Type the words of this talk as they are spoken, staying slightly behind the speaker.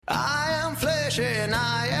All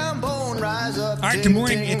right, good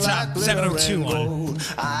morning. It's 7:02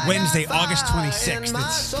 on Wednesday, August 26th.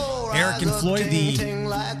 It's Eric and Floyd, the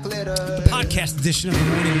podcast edition of the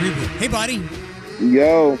Morning Reboot. Hey, buddy.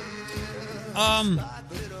 Yo.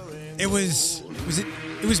 It was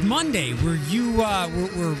Monday where you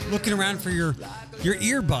were looking around for your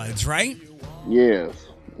earbuds, right? Yes.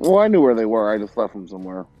 Well, I knew where they were. I just left them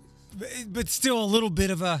somewhere. But still a little bit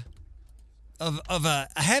of a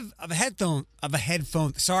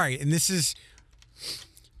headphone. Sorry, and this is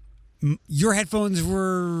your headphones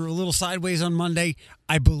were a little sideways on Monday.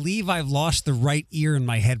 I believe I've lost the right ear in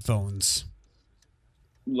my headphones.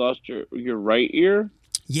 Lost your right ear?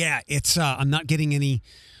 Yeah, it's I'm not getting me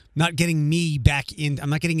back in.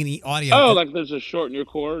 I'm not getting any audio. Oh, like there's a short in your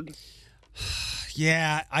cord?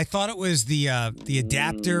 Yeah, I thought it was the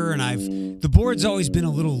adapter, and the board's always been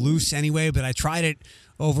a little loose anyway, but I tried it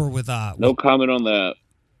over with no comment on that.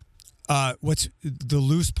 What's the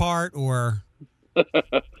loose part or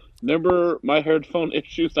Remember my headphone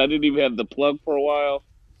issues? I didn't even have the plug for a while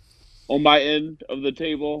on my end of the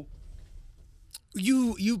table. But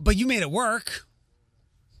you made it work.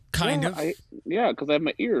 Kind of. Yeah, because I have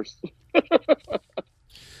my ears.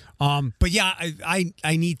 But yeah,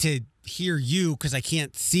 I need to hear you because I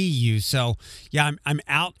can't see you. So yeah, I'm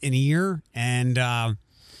out an ear, and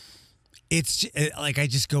it's like I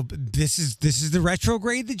just go. This is the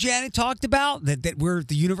retrograde that Janet talked about. That where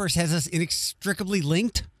the universe has us inextricably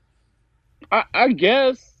linked. I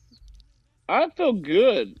guess I feel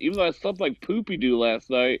good, even though I slept like poopy doo last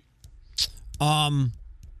night.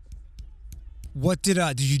 What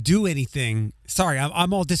did you do anything? Sorry,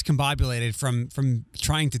 I'm all discombobulated from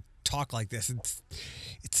trying to talk like this.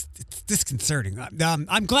 It's disconcerting.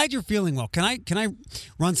 I'm glad you're feeling well. Can I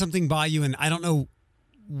run something by you? And I don't know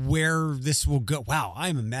where this will go. Wow,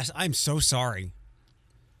 I'm a mess. I'm so sorry.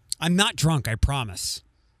 I'm not drunk, I promise.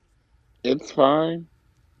 It's fine.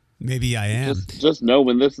 Maybe I am. Just know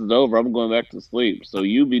when this is over, I'm going back to sleep. So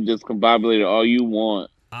you be discombobulated all you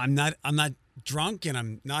want. I'm not drunk and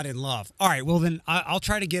I'm not in love. All right, well then I'll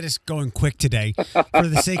try to get us going quick today for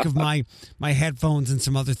the sake of my headphones and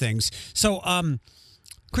some other things. So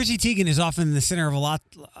Chrissy Teigen is often in the center of a lot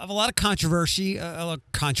of controversy, a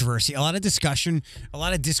lot of discussion, a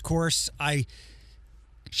lot of discourse.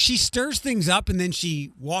 She stirs things up and then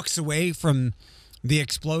she walks away from the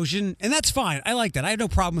explosion, and that's fine. I like that. I have no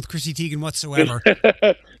problem with Chrissy Teigen whatsoever.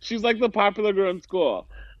 She's like the popular girl in school.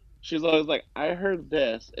 She's always like, I heard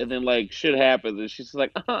this, and then like shit happens, and she's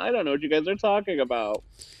like, I don't know what you guys are talking about.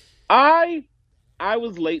 I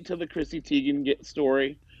was late to the Chrissy Teigen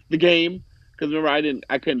story, the game, because remember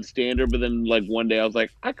I couldn't stand her, but then like one day I was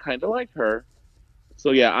like, I kind of like her.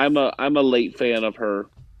 So yeah, I'm a late fan of her.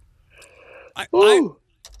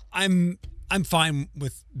 I'm fine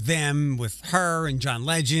with them, with her and John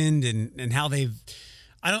Legend, and how they've.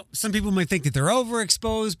 Some people might think that they're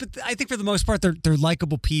overexposed, but I think for the most part they're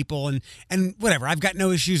likable people and whatever. I've got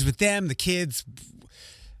no issues with them, the kids.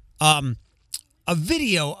 A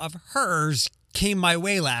video of hers came my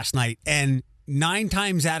way last night, and 9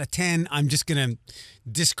 times out of 10, I'm just gonna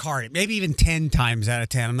discard it. Maybe even 10 times out of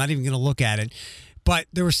 10, I'm not even gonna look at it. But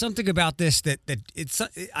there was something about this that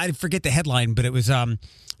I forget the headline, but it was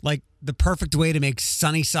like the perfect way to make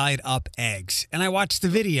sunny side up eggs. And I watched the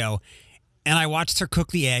video. And I watched her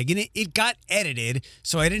cook the egg, and it got edited,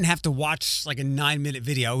 so I didn't have to watch like a 9-minute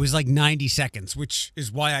video. It was like 90 seconds, which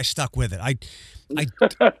is why I stuck with it. I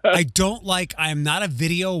don't like. I am not a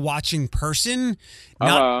video watching person.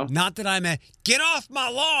 Not that I'm a get off my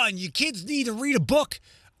lawn. You kids need to read a book.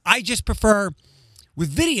 I just prefer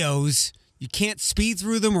with videos. You can't speed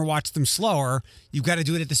through them or watch them slower. You've got to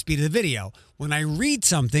do it at the speed of the video. When I read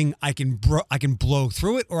something, I can blow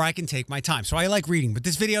through it or I can take my time. So I like reading. But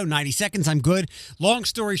this video, 90 seconds, I'm good. Long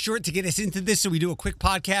story short, to get us into this so we do a quick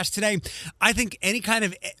podcast today, I think any kind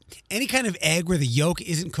of egg where the yolk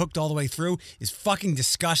isn't cooked all the way through is fucking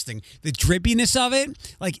disgusting. The drippiness of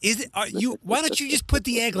it, like, why don't you just put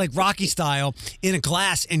the egg like Rocky style in a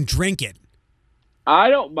glass and drink it? I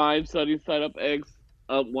don't mind sunny side up eggs.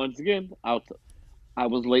 Once again, I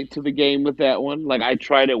was late to the game with that one. Like, I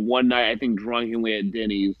tried it one night, I think drunkenly at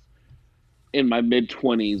Denny's in my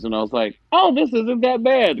mid-20s, and I was like, oh, this isn't that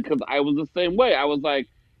bad, because I was the same way. I was like,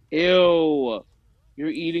 ew, you're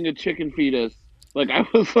eating a chicken fetus. Like, I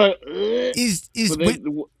was like, ugh.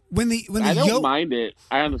 When the I don't mind it.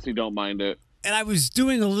 I honestly don't mind it. And I was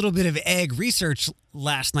doing a little bit of egg research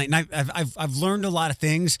last night, and I've learned a lot of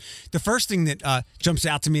things. The first thing that jumps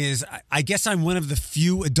out to me is I guess I'm one of the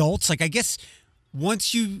few adults. Like, I guess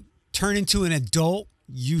once you turn into an adult,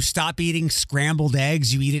 you stop eating scrambled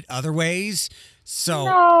eggs. You eat it other ways. So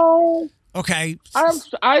no. Okay.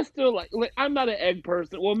 I still like I'm not an egg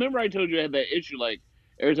person. Well, remember I told you I had that issue. Like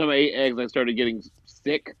every time I ate eggs, I started getting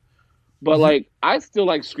sick. But Mhm. like I still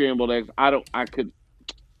like scrambled eggs. I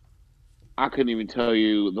couldn't even tell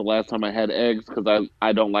you the last time I had eggs because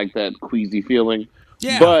I don't like that queasy feeling.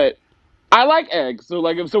 Yeah. But I like eggs, so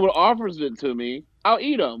like if someone offers it to me, I'll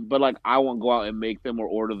eat them. But like I won't go out and make them or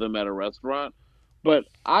order them at a restaurant. But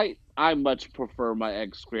I much prefer my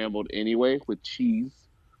eggs scrambled anyway with cheese.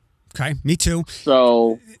 Okay. Me too.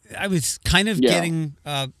 So I was kind of yeah. getting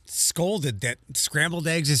scolded that scrambled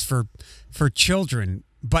eggs is for children,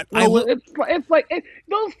 but I Well, will.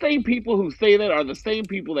 those same people who say that are the same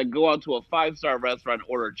people that go out to a 5-star restaurant and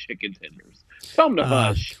order chicken tenders. Tell them to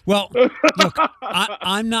hush. Well, look,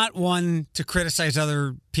 I'm not one to criticize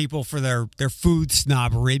other people for their food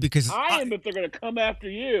snobbery I am if they're going to come after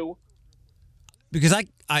you. because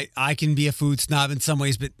I can be a food snob in some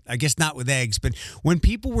ways, but I guess not with eggs. But when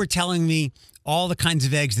people were telling me all the kinds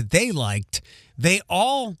of eggs that they liked,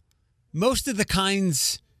 most of the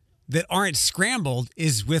kinds that aren't scrambled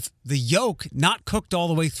is with the yolk not cooked all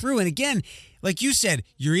the way through. And again, like you said,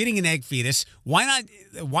 you're eating an egg fetus. Why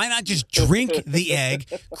not just drink the egg,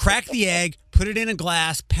 crack the egg, put it in a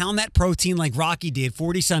glass, pound that protein like Rocky did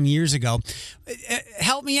 40 some years ago.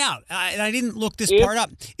 Help me out. And I didn't look this part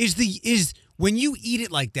up. Is when you eat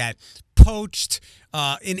it like that, poached,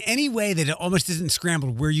 in any way that it almost isn't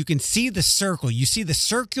scrambled, where you can see the circle, you see the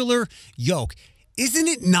circular yolk. Isn't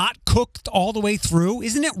it not cooked all the way through?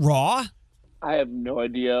 Isn't it raw? I have no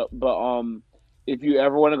idea, but if you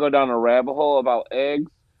ever want to go down a rabbit hole about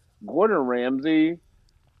eggs, Gordon Ramsay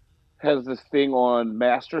has this thing on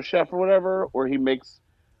MasterChef or whatever, where he makes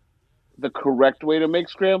the correct way to make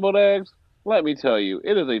scrambled eggs. Let me tell you,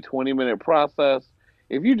 it is a 20-minute process.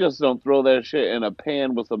 If you just don't throw that shit in a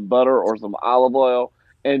pan with some butter or some olive oil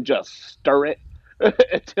and just stir it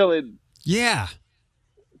until it Yeah.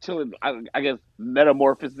 I guess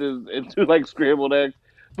metamorphoses into like scrambled eggs.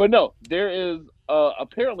 But no, there is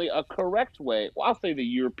apparently a correct way. Well, I'll say the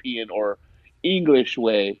European or English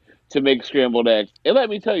way to make scrambled eggs. And let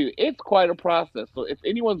me tell you, it's quite a process. So if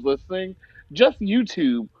anyone's listening, just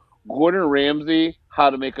YouTube Gordon Ramsay how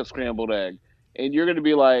to make a scrambled egg. And you're going to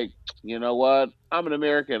be like, you know what? I'm an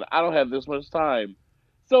American. I don't have this much time.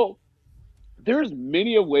 So there's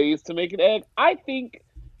many ways to make an egg. I think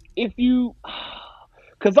if you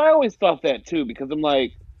because I always thought that too, because I'm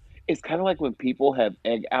like, it's kind of like when people have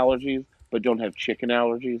egg allergies but don't have chicken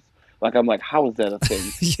allergies. Like I'm like, how is that a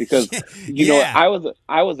thing? Because Yeah. I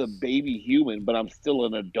was a baby human, but I'm still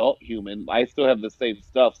an adult human. I still have the same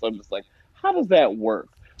stuff, so I'm just like, how does that work?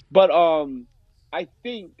 But I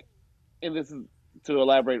think, and this is to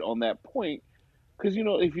elaborate on that point, because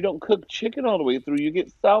if you don't cook chicken all the way through, you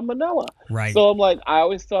get salmonella. Right. So I'm like, I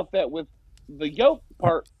always thought that with the yolk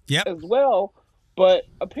part Yep. as well, but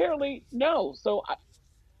apparently no. So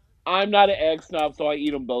I'm not an egg snob, so I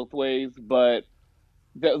eat them both ways. But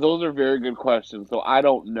those are very good questions. So I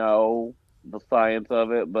don't know the science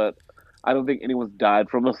of it, but I don't think anyone's died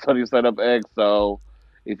from a sunny side up egg. So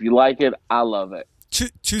if you like it, I love it.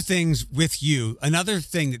 Two things with you. Another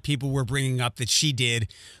thing that people were bringing up that she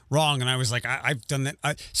did wrong, and I was like, I've done that.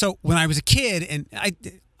 So when I was a kid, and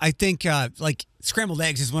I think like scrambled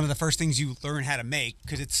eggs is one of the first things you learn how to make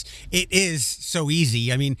because it is so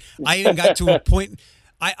easy. I mean, I even got to a point.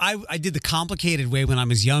 I did the complicated way when I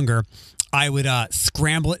was younger. I would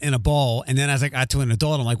scramble it in a bowl, and then as I got to an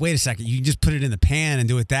adult, I'm like, wait a second, you can just put it in the pan and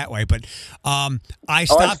do it that way. But I I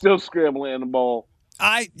stopped. still scramble it in a bowl.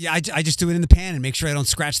 I just do it in the pan and make sure I don't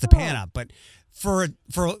scratch the pan up. But for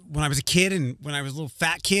when I was a kid and when I was a little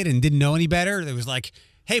fat kid and didn't know any better, it was like,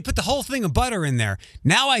 hey, put the whole thing of butter in there.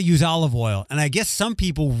 Now I use olive oil, and I guess some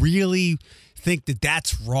people really think that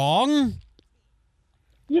that's wrong.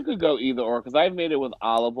 You could go either or because I've made it with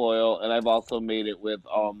olive oil and I've also made it with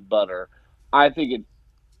butter. I think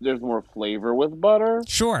there's more flavor with butter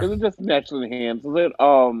Sure. because it just naturally enhances it.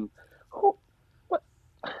 What?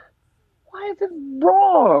 Why is it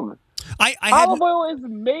wrong? I had Olive oil is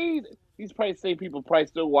made. These probably say people probably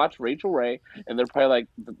still watch Rachel Ray and they're probably like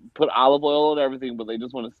put olive oil on everything, but they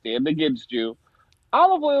just want to stand against you.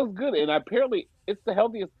 Olive oil is good, and apparently it's the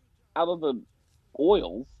healthiest out of the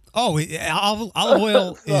oils. olive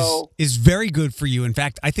oil So is very good for you. In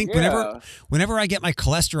fact, I think yeah. whenever I get my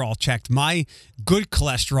cholesterol checked, my good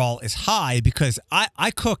cholesterol is high because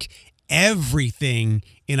I cook everything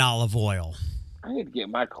in olive oil. I need to get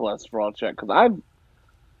my cholesterol checked because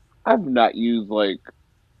I've not used like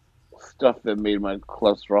stuff that made my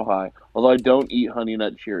cholesterol high. Although I don't eat Honey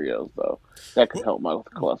Nut Cheerios, though. That could help my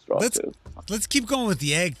cholesterol let's too. let's keep going with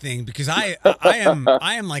the egg thing because I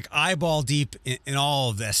am like eyeball deep in all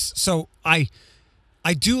of this. So I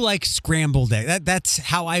do like scrambled egg. That's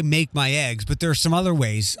how I make my eggs, but there are some other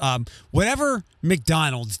ways. Whatever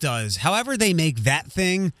McDonald's does, however they make that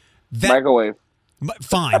thing, Microwave.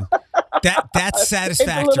 fine. That's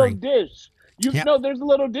satisfactory. It's a little dish. Yep. No, there's a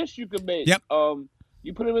little dish you can make. Yep.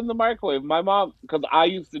 You put them in the microwave. My mom, because I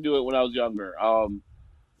used to do it when I was younger.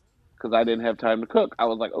 Because I didn't have time to cook. I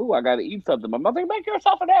was like, oh, I got to eat something. My mother, like, make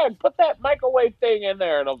yourself an egg. Put that microwave thing in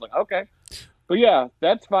there. And I was like, okay. But yeah,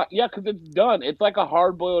 that's fine. Yeah, because it's done. It's like a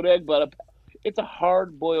hard-boiled egg, but it's a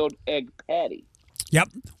hard-boiled egg patty. Yep.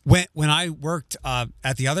 When I worked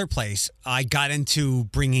at the other place, I got into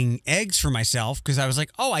bringing eggs for myself because I was like,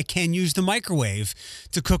 oh, I can use the microwave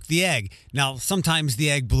to cook the egg. Now, sometimes the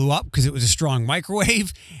egg blew up because it was a strong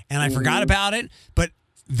microwave, and I forgot about it. But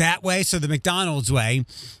that way, so the McDonald's way,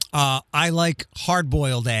 I like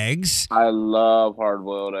hard-boiled eggs. I love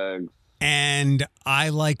hard-boiled eggs. And I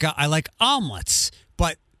like omelets,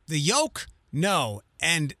 but the yolk, no.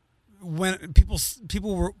 And when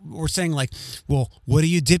people were saying like, well, what do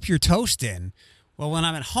you dip your toast in? Well, when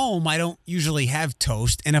I'm at home, I don't usually have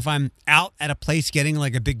toast, and if I'm out at a place getting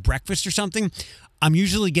like a big breakfast or something, I'm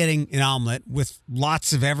usually getting an omelet with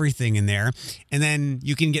lots of everything in there, and then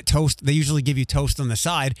you can get toast. They usually give you toast on the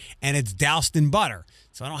side, and it's doused in butter,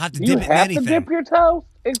 so I don't have to dip it in anything. You have to dip your toast?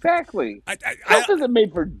 Exactly. Toast isn't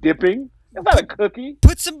made for dipping. It's not a cookie.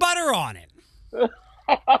 Put some butter on it.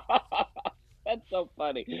 That's so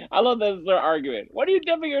funny. I love that as their argument. What are you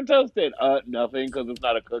dipping your toast in? Nothing, because it's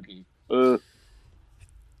not a cookie. But,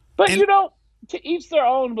 to each their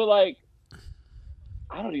own, but, like,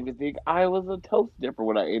 I don't even think I was a toast dipper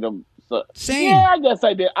when I ate them. So, same. Yeah, I guess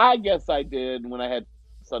I did when I had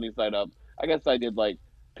Sunny Side Up. I guess I did, like,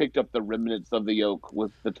 picked up the remnants of the yolk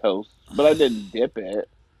with the toast, but I didn't dip it.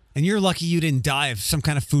 And you're lucky you didn't die of some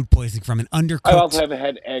kind of food poisoning from an undercooked. I also haven't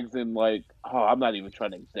had eggs in, like, I'm not even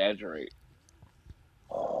trying to exaggerate.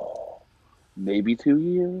 Maybe 2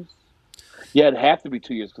 years? Yeah, it'd have to be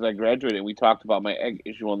 2 years because I graduated and we talked about my egg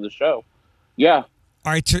issue on the show. Yeah.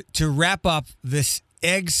 All right, to wrap up this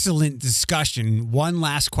excellent discussion, one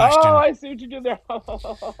last question. Oh, I see what you did there.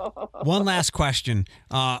 One last question.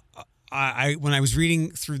 I when I was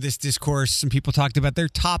reading through this discourse, some people talked about their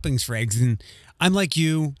toppings for eggs, and I'm like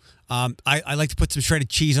you. I like to put some shredded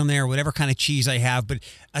cheese on there, whatever kind of cheese I have. But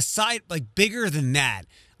aside, like bigger than that,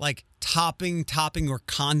 like topping or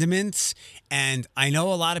condiments, and I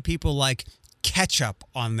know a lot of people like ketchup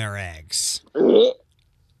on their eggs.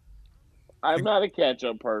 I'm not a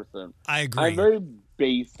ketchup person. I agree. I'm very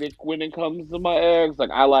basic when it comes to my eggs. Like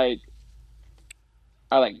I like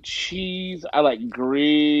cheese. I like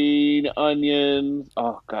green onions.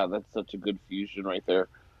 Oh God, that's such a good fusion right there.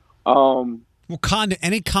 Well,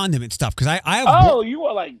 any condiment stuff because I have. Oh, you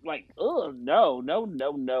are like oh no.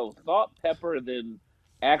 Salt, pepper, then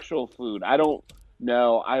actual food. I don't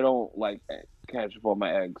like ketchup on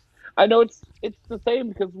my eggs. I know it's the same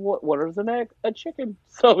because what is an egg? A chicken.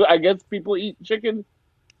 So I guess people eat chicken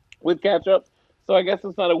with ketchup. So I guess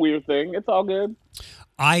it's not a weird thing. It's all good.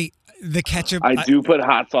 The ketchup. I do put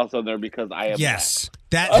hot sauce on there because I am. Yes,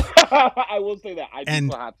 black. I will say that I do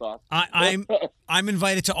put hot sauce. I'm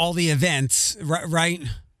invited to all the events, right?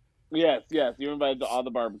 Yes, you're invited to all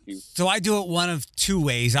the barbecues. So I do it one of two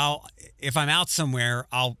ways. If I'm out somewhere,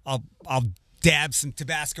 I'll dab some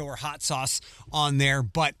Tabasco or hot sauce on there.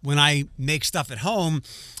 But when I make stuff at home,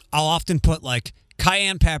 I'll often put like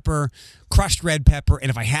cayenne pepper, crushed red pepper,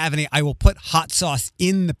 and if I have any, I will put hot sauce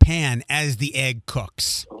in the pan as the egg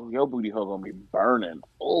cooks. Oh, your booty hole gonna be burning.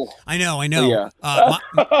 Oh, I know. Yeah.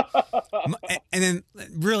 And then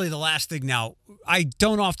really the last thing now, I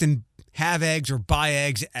don't often have eggs or buy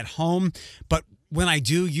eggs at home, but when I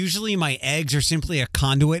do, usually my eggs are simply a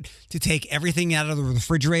conduit to take everything out of the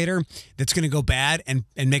refrigerator that's going to go bad and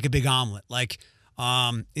make a big omelet. Like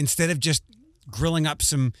instead of just grilling up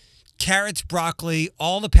some carrots, broccoli,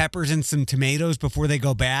 all the peppers, and some tomatoes before they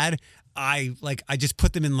go bad, I just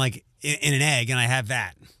put them in in an egg and I have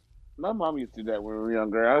that. My mom used to do that when we were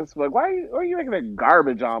younger. I was like, why are you making a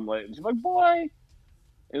garbage omelet? And she's like, boy.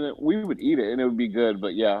 And then we would eat it and it would be good.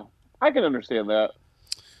 But yeah, I can understand that.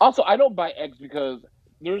 Also, I don't buy eggs because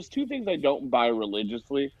there's two things I don't buy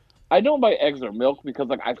religiously. I don't buy eggs or milk because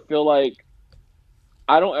I feel like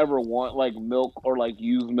I don't ever want milk or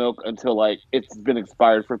use milk until it's been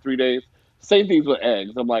expired for 3 days. Same things with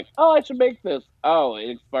eggs. I'm like, oh, I should make this. Oh, it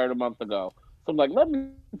expired a month ago. So I'm like, let me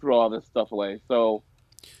throw all this stuff away. So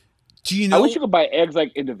Do you I wish know you could buy eggs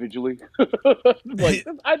like individually. Like,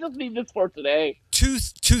 I just need this for today. two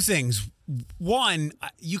things? One,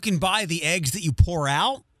 you can buy the eggs that you pour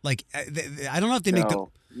out. Like I don't know if they make the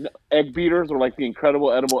No, egg beaters or like the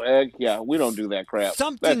incredible edible egg. Yeah, we don't do that crap. That's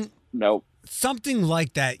something no. something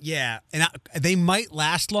like that. Yeah, and they might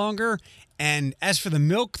last longer. And as for the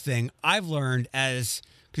milk thing, I've learned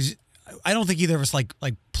because I don't think either of us like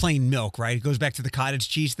plain milk, right? It goes back to the cottage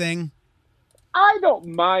cheese thing. I don't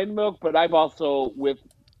mind milk, but I've also with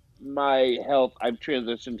my health, I've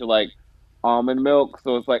transitioned to like almond milk,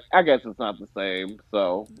 so it's like I guess it's not the same.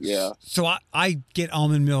 So yeah, So I get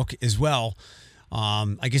almond milk as well.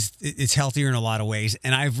 I guess it's healthier in a lot of ways,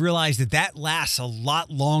 and I've realized that lasts a lot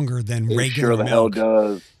longer than it regular sure the hell milk.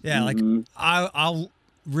 does. Yeah, like Mhm. I'll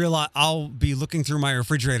realize I'll be looking through my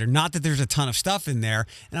refrigerator, not that there's a ton of stuff in there,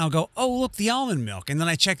 and I'll go, oh look, the almond milk, and then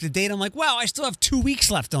I check the date. I'm like, wow, I still have 2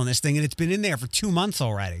 weeks left on this thing, and it's been in there for 2 months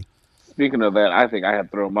already. Speaking of that, I think I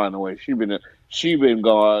have thrown mine away. She been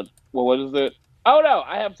gone. Well, what is it? Oh no,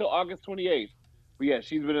 I have till August 28th. But yeah,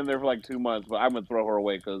 she's been in there for like 2 months. But I'm gonna throw her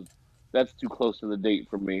away because that's too close to the date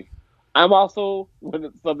for me. I'm also when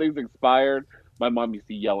something's expired. My mom used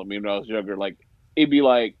to yell at me when I was younger. Like it'd be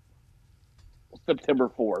like September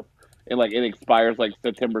 4th, and like it expires like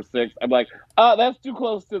September 6th. I'm like, that's too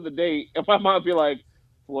close to the date. And my mom would be like,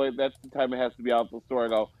 Floyd, that's the time it has to be out the store. I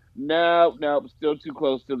go, no, no, still too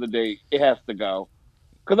close to the date. It has to go.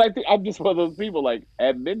 Because I think I'm just one of those people. Like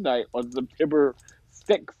at midnight on September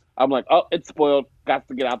 6th, I'm like, oh, it's spoiled. Got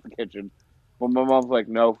to get out the kitchen. But my mom's like,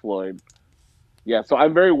 no, Floyd. Yeah, so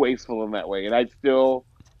I'm very wasteful in that way, and I still.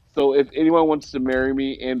 So if anyone wants to marry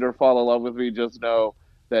me and or fall in love with me, just know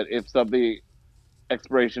that if something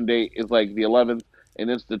expiration date is like the 11th and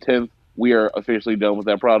it's the 10th, we are officially done with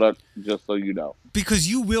that product. Just so you know. Because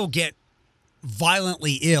you will get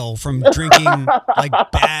violently ill from drinking like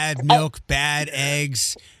bad milk, bad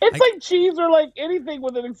eggs. It's like cheese or like anything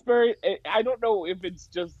with an expiration. I don't know if it's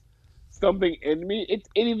just something in me. It's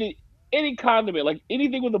anything, any condiment, like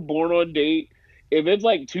anything with a born on date. If it's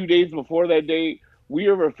like 2 days before that date,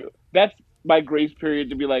 that's my grace period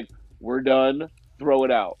to be like, we're done, throw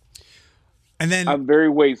it out. And then, I'm very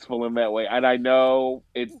wasteful in that way, and I know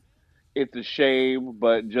it's a shame,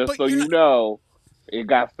 but just but so you're you not know, it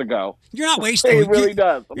got to go. you're not wasteful. It really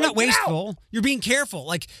does. I'm You're not like, "Get out!" wasteful. You're being careful.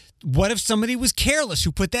 Like, what if somebody was careless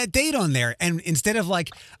who put that date on there, and instead of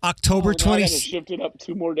like October Oh, now I 20, gotta shift it up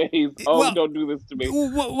 2 more days. Oh, well, don't do this to me.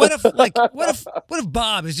 what if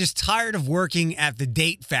Bob is just tired of working at the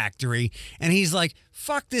date factory and he's like,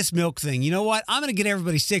 fuck this milk thing. You know what? I'm going to get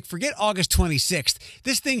everybody sick. Forget August 26th.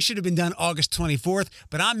 This thing should have been done August 24th,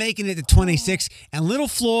 but I'm making it the 26th, and little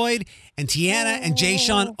Floyd and Tiana and Jay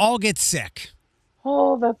Sean all get sick.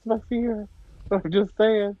 Oh, that's my fear. I'm just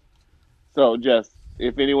saying. So, just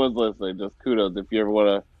if anyone's listening, just kudos. If you ever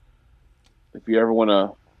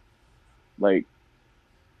wanna, like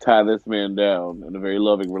tie this man down in a very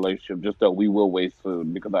loving relationship, just know we will waste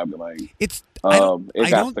food because I'd be like, It's it I got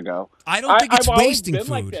don't to go. I don't think it's I've always wasting been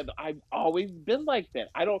like food. that. I've always been like that.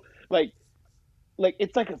 I don't like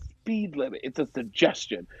it's like a speed limit. It's a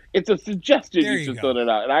suggestion. It's a suggestion There you you should go. throw it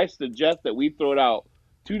out, and I suggest that we throw it out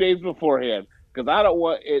 2 days beforehand because I don't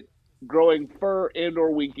want it growing fur and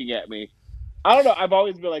or winking at me. I don't know. I've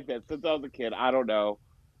always been like that since I was a kid. I don't know.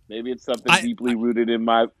 Maybe it's something I deeply rooted in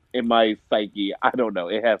my psyche. I don't know.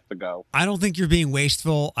 It has to go. I don't think you're being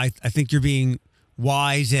wasteful. I think you're being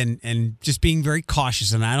wise and just being very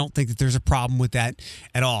cautious, and I don't think that there's a problem with that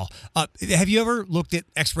at all. Have you ever looked at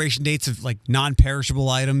expiration dates of like non-perishable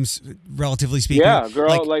items, relatively speaking? Yeah, girl.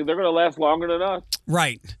 Like, Like they're gonna last longer than us.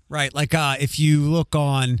 right. Like if you look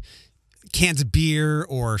on cans of beer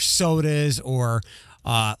or sodas or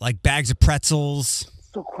like bags of pretzels.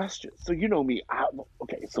 So question. So you know me.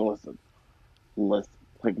 Okay. So listen. Like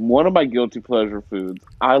one of my guilty pleasure foods.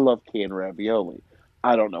 I love canned ravioli.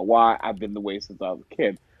 I don't know why. I've been the way since I was a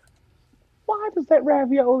kid. Why does that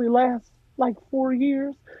ravioli last like 4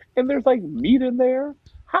 years? And there's like meat in there.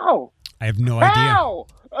 How? I have no idea. How?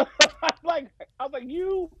 like I was like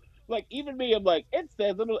you. Like even me. I'm like it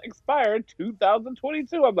says it'll expire in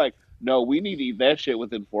 2022. I'm like no. We need to eat that shit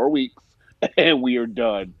within 4 weeks, and we are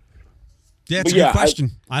done. Yeah, it's But a good yeah,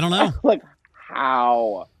 question. I don't know. like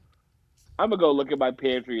how? I'm gonna go look at my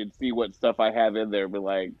pantry and see what stuff I have in there. But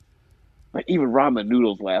like even ramen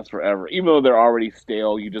noodles last forever, even though they're already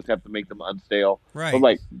stale. You just have to make them unstale. Right. But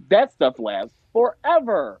like that stuff lasts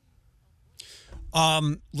forever.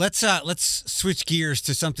 Let's switch gears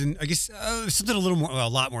to something. I guess something a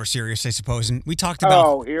lot more serious, I suppose. And we talked about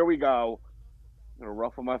Oh, here we go. Gonna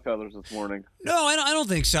ruffle my feathers this morning. No, I don't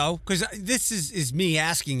think so, because this is me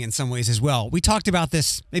asking in some ways as well. We talked about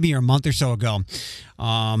this maybe a month or so ago.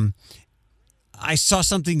 I saw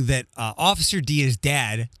something that Officer Dia's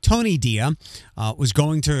dad, Tony Dia, was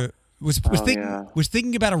thinking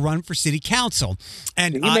about a run for city council.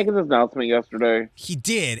 And Did he make his announcement yesterday? He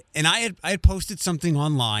did, and I had posted something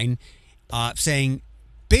online saying,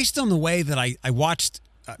 based on the way that I watched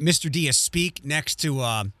Mr. Dia speak next to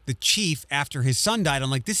the chief after his son died, I'm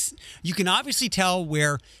like, this. You can obviously tell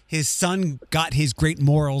where his son got his great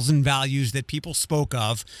morals and values that people spoke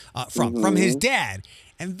of from his dad.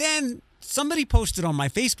 And then somebody posted on my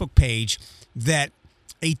Facebook page that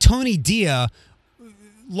a Tony Dia,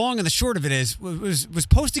 long and the short of it is, was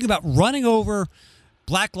posting about running over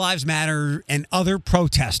Black Lives Matter and other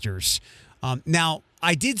protesters. Now,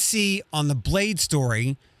 I did see on the Blade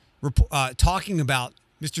story talking about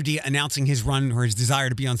Mr. Dia announcing his run or his desire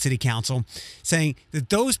to be on city council, saying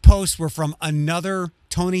that those posts were from another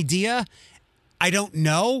Tony Dia. I don't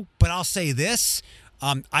know, but I'll say this.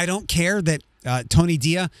 I don't care that Tony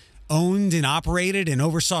Dia owned and operated and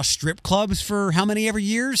oversaw strip clubs for how many ever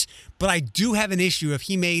years, but I do have an issue if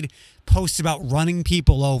he made posts about running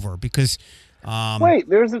people over, because wait,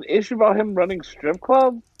 there's an issue about him running strip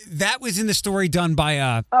clubs? That was in the story done by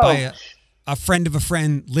a friend of a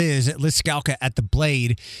friend, Liz Scalca at the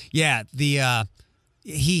Blade. Yeah,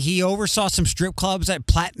 he oversaw some strip clubs at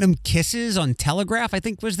Platinum Kisses on Telegraph, I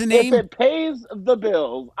think was the name. If it pays the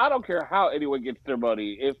bills, I don't care how anyone gets their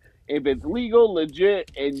money. If it's legal,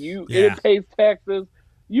 legit, and it pays taxes,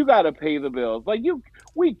 you got to pay the bills. Like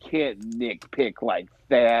we can't nitpick like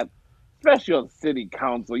that, especially on city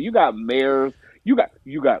council. You got mayors, you got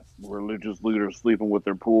religious leaders sleeping with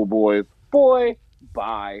their pool boys. Boy,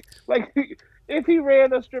 bye. Like if he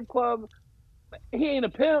ran a strip club, he ain't a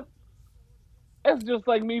pimp. That's just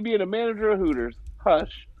like me being a manager of Hooters.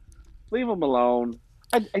 Hush, leave him alone.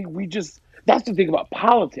 That's the thing about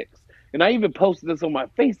politics. And I even posted this on my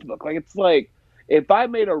Facebook. Like, it's like, if I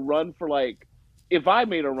made a run for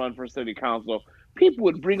city council, people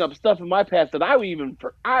would bring up stuff in my past that I even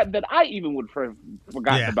would have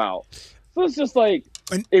forgotten about. So it's just like,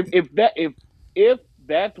 if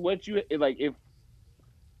that's what you like, if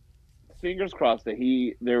fingers crossed that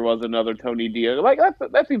there was another Tony Dia, like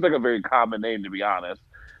that seems like a very common name, to be honest.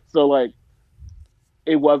 So like,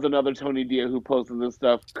 it was another Tony Dia who posted this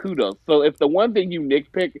stuff. Kudos. So if the one thing you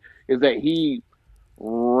nitpick is that he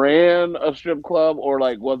ran a strip club or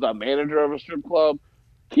like was a manager of a strip club,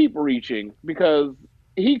 keep reaching, because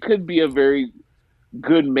he could be a very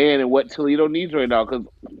good man in what Toledo needs right now, because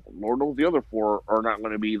Lord knows the other four are not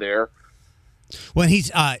going to be there. Well,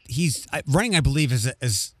 he's running, I believe,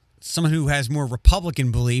 as someone who has more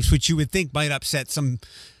Republican beliefs, which you would think might upset some,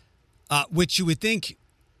 which you would think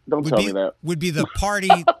Don't tell me that. would be the party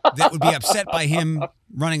that would be upset by him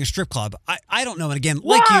running a strip club. I don't know. And again,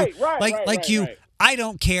 like you, I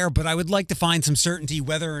don't care, but I would like to find some certainty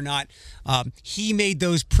whether or not he made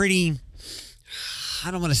those pretty.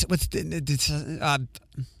 I don't want to say what's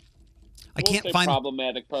I can't find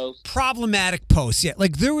problematic posts. Problematic posts, yeah.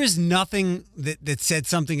 Like there was nothing that said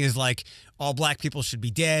something as like all black people should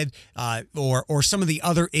be dead, or some of the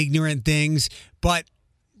other ignorant things, but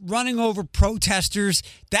running over protesters,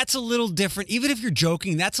 that's a little different. Even if you're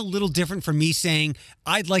joking, that's a little different from me saying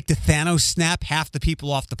I'd like to Thanos snap half the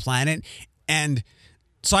people off the planet. And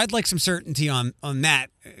so I'd like some certainty on that,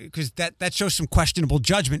 because that shows some questionable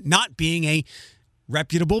judgment, not being a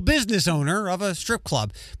reputable business owner of a strip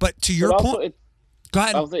club. But to your point, go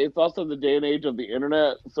ahead. I'll say it's also the day and age of the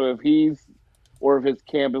internet. So if if his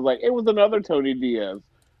camp is like, it was another Tony Dia,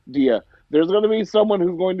 there's going to be someone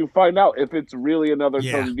who's going to find out if it's really another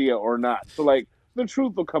Tony Dia or not. So, like, the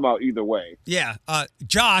truth will come out either way. Yeah.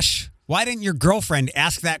 Josh, why didn't your girlfriend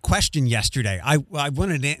ask that question yesterday? I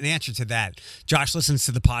wanted an answer to that. Josh listens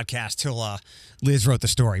to the podcast till Liz wrote the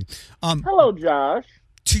story. Hello, Josh.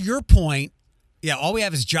 To your point, yeah, all we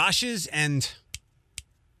have is Josh's, and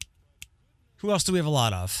who else do we have a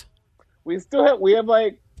lot of? We have Scott.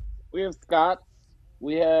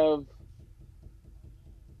 I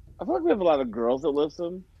feel like we have a lot of girls that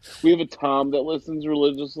listen. We have a Tom that listens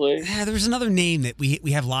religiously. Yeah, there's another name that we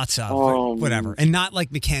have lots of, whatever, and not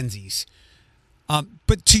like Mackenzie's.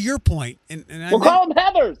 But to your point, and we'll call them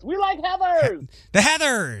Heathers. We like Heathers. The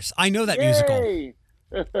Heathers. I know that musical.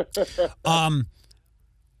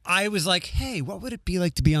 I was like, hey, what would it be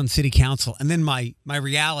like to be on city council? And then my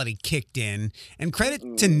reality kicked in. And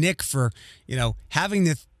credit to Nick for, having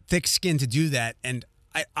the thick skin to do that. And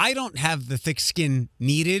I don't have the thick skin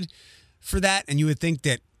needed for that. And you would think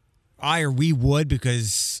that we would,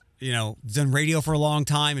 because done radio for a long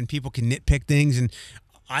time, and people can nitpick things, and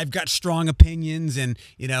I've got strong opinions, and,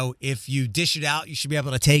 if you dish it out, you should be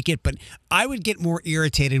able to take it. But I would get more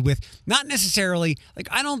irritated with not necessarily,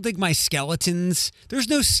 I don't think there's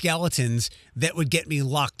no skeletons that would get me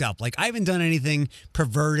locked up. I haven't done anything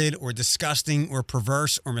perverted or disgusting or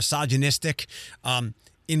perverse or misogynistic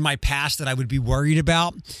in my past that I would be worried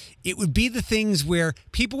about. It would be the things where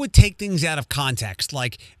people would take things out of context.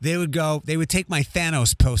 They would take my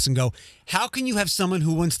Thanos post and go, how can you have someone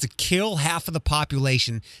who wants to kill half of the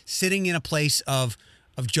population sitting in a place of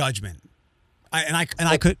judgment? I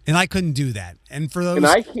couldn't do that. And for those,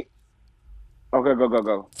 okay,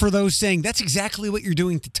 go. For those saying that's exactly what you're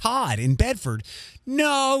doing to Todd in Bedford.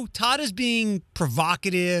 No, Todd is being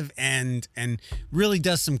provocative and really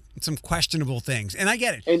does some questionable things. And I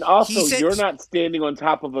get it. And also, you're not standing on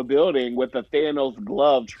top of a building with a Thanos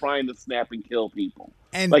glove trying to snap and kill people.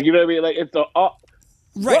 And you know what I mean? It's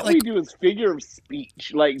right. What we do is figure of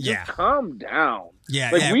speech. Just calm down.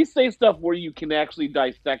 Yeah. We say stuff where you can actually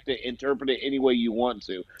dissect it, interpret it any way you want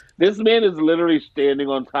to. This man is literally standing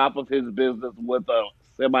on top of his business with a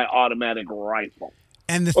semi-automatic rifle.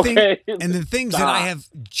 And the things that I have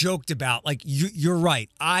joked about, you're right.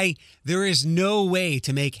 There is no way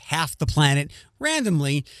to make half the planet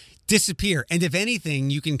randomly disappear. And if anything,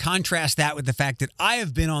 you can contrast that with the fact that I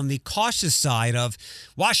have been on the cautious side of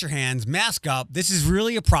wash your hands, mask up. This is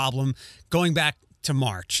really a problem going back to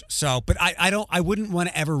March. So, but I wouldn't want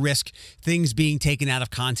to ever risk things being taken out of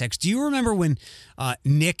context. Do you remember when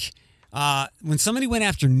when somebody went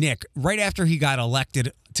after Nick right after he got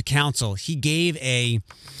elected to council? He gave a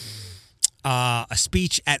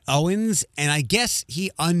speech at Owens, and I guess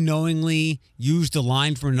he unknowingly used a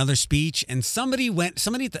line from another speech, and somebody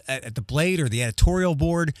at the Blade or the editorial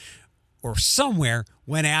board or somewhere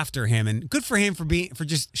went after him, and good for him for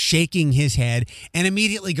just shaking his head and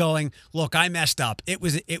immediately going, "Look, I messed up. It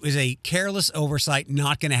was a careless oversight.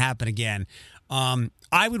 Not going to happen again."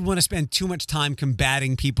 I would want to spend too much time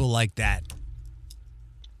combating people like that.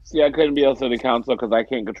 See, I couldn't be on city council because I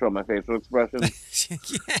can't control my facial expressions.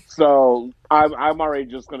 So I'm already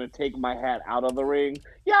just going to take my hat out of the ring.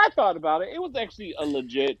 Yeah, I thought about it. It was actually a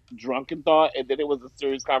legit drunken thought, and then it was a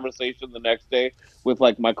serious conversation the next day with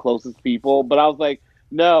my closest people. But I was like,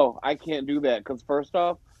 no, I can't do that because first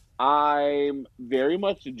off, I'm very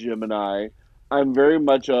much a Gemini. I'm very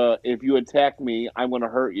much if you attack me, I'm going to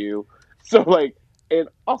hurt you. So and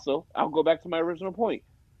also I'll go back to my original point.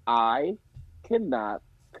 I cannot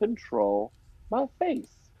control my face.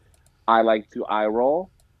 I like to eye roll.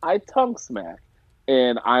 I tongue smack.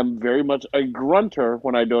 And I'm very much a grunter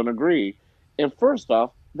when I don't agree. And first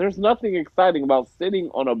off, there's nothing exciting about sitting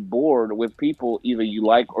on a board with people either you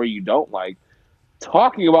like or you don't like,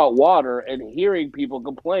 talking about water and hearing people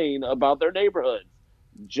complain about their neighborhoods.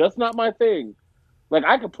 Just not my thing.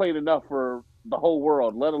 I complain enough for the whole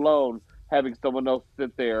world, let alone having someone else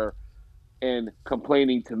sit there and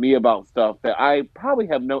complaining to me about stuff that I probably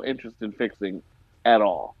have no interest in fixing at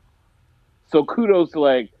all. So kudos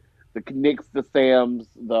to the Knicks, the Sams,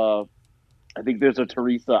 I think there's a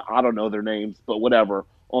Teresa, I don't know their names, but whatever,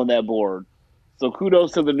 on that board. So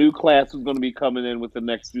kudos to the new class who's going to be coming in with the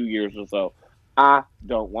next few years or so. I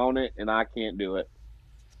don't want it, and I can't do it.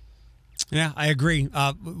 Yeah, I agree.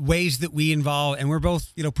 Ways that we involve, and we're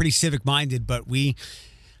both, pretty civic-minded, but we...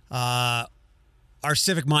 our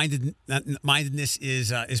civic mindedness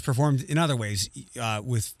is performed in other ways.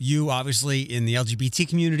 With you, obviously, in the LGBT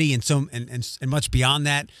community, and much beyond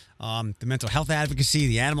that. The mental health advocacy,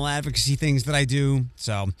 the animal advocacy things that I do.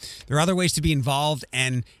 So there are other ways to be involved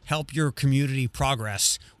and help your community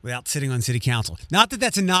progress without sitting on city council. Not that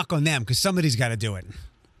that's a knock on them, because somebody's got to do it.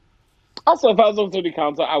 Also, if I was on city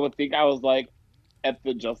council, I would think I was at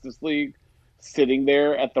the Justice League, sitting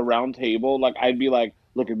there at the round table. I'd be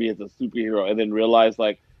look at me as a superhero, and then realize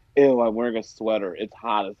ew, I'm wearing a sweater. It's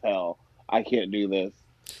hot as hell. I can't do this.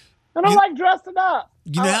 And I like dressing up.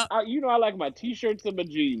 I like my t-shirts and my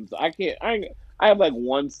jeans. I have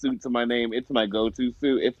one suit to my name. It's my go-to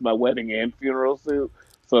suit. It's my wedding and funeral suit.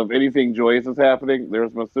 So if anything joyous is happening,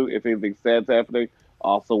 there's my suit. If anything sad's happening,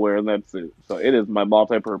 also wearing that suit. So it is my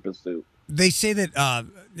multi-purpose suit. They say that,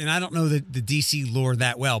 and I don't know the DC lore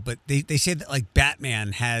that well, but they say that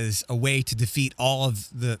Batman has a way to defeat all of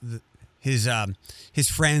his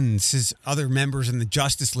friends, his other members in the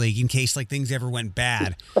Justice League in case things ever went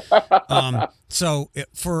bad. So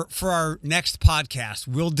for our next podcast,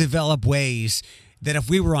 we'll develop ways that if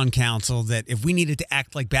we were on council, that if we needed to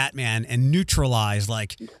act like Batman and neutralize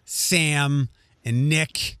Sam and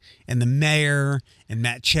Nick and the mayor and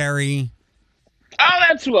Matt Cherry. Oh,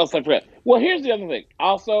 That's who else I forget. Well, here's the other thing.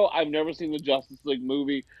 Also, I've never seen the Justice League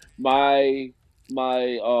movie. My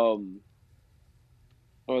what's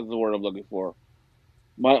the word I'm looking for?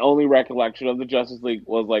 My only recollection of the Justice League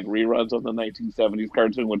was like reruns of the 1970s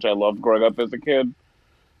cartoon, which I loved growing up as a kid.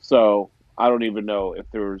 So I don't even know if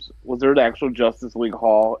was there an actual Justice League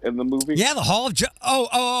Hall in the movie? Yeah, the Hall of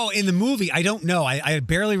in the movie. I don't know. I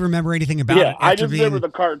barely remember anything about it. Yeah, I just remember the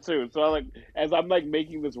cartoon. So as I'm like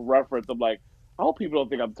making this reference, I'm like, I hope people don't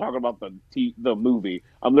think I'm talking about the movie.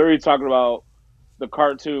 I'm literally talking about the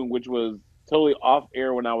cartoon, which was totally off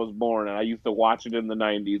air when I was born, and I used to watch it in the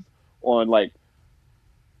 90s on like,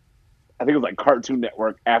 I think it was like Cartoon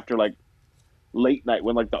Network after like late night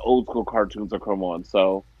when like the old school cartoons would come on.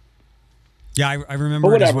 So yeah, I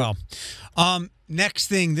remember it as well. Next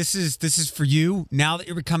thing, this is for you. Now that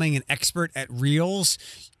you're becoming an expert at Reels,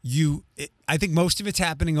 I think most of it's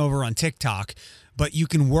happening over on TikTok, but you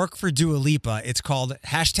can work for Dua Lipa. It's called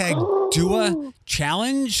 #Dua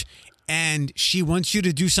Challenge, and she wants you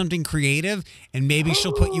to do something creative, and maybe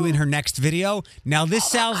she'll put you in her next video. Now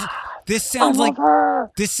this sounds like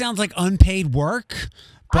unpaid work,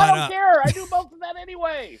 but I don't care. I do most of that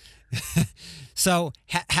anyway. So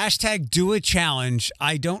 #Dua Challenge.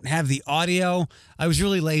 I don't have the audio. I was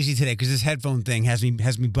really lazy today because this headphone thing has me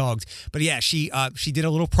bugged. But yeah, she did a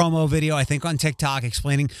little promo video, I think, on TikTok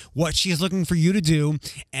explaining what she is looking for you to do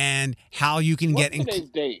and how you can What's today's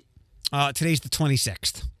date? Today's the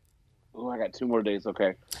 26th. Oh, I got 2 more days.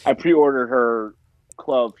 Okay, I pre-ordered her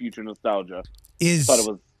Club Future Nostalgia. Thought it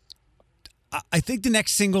was. I think the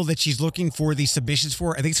next single that she's looking for these submissions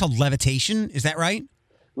for, I think it's called Levitation. Is that right?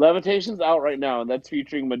 Levitation's out right now, and that's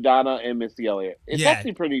featuring Madonna and Missy Elliott. It's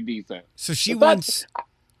actually pretty decent. So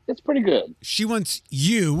it's pretty good. She wants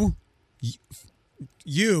you in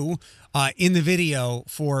the video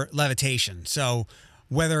for Levitation. So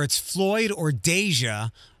whether it's Floyd or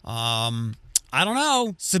Deja, I don't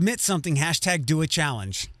know. Submit something. #Dua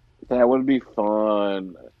Challenge. That would be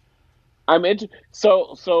fun. I'm into.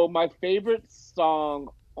 So my favorite song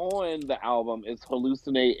on the album is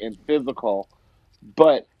 "Hallucinate" and "Physical,"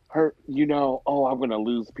 but I'm gonna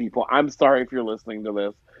lose people. I'm sorry if you're listening to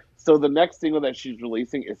this. So the next single that she's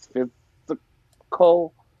releasing is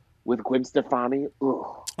 "Physical" with Gwen Stefani. Ugh.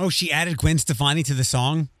 Oh, she added Gwen Stefani to the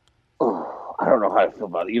song. Ugh. I don't know how I feel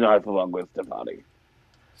about it. You know how I feel about Gwen Stefani.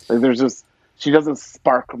 Like she doesn't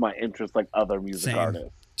spark my interest like other music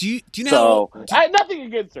artists. Do you know? I nothing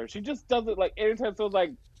against her. She just doesn't like anytime someone's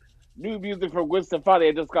like new music from Gwen Stefani.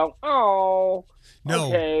 I just go, oh, no,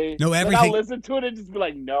 okay. No, everything. I'll listen to it and just be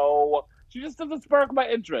like, no. She just doesn't spark my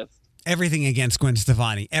interest. Everything against Gwen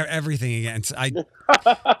Stefani. Everything against.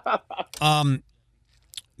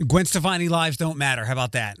 Gwen Stefani lives don't matter. How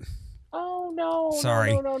about that? Oh no!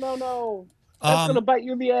 Sorry. No. That's gonna bite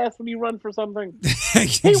you in the ass when you run for something.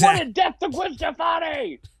 Exactly. He wanted death to Gwen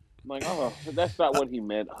Stefani. I'm like, oh, that's not what he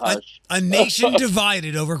meant. Hush. A nation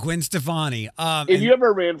divided over Gwen Stefani. If you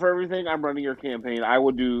ever ran for everything, I'm running your campaign. I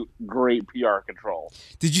would do great PR control.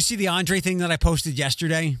 Did you see the Andre thing that I posted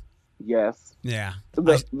yesterday? Yes. Yeah.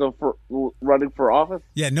 For running for office?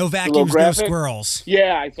 Yeah, no vacuums, no squirrels.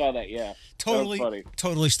 Yeah, I saw that, yeah.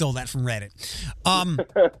 Totally stole that from Reddit.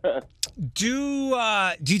 Do you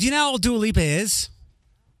know how old Dua Lipa is?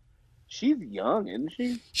 She's young, isn't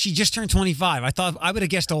she? She just turned 25. I would have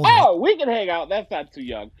guessed older. Oh, we can hang out. That's not too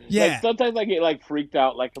young. Yeah. Like, sometimes I get like freaked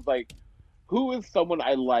out. Like, who is someone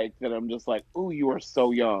I like that I'm just like, ooh, you are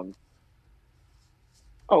so young.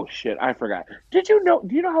 Oh shit, I forgot. Do you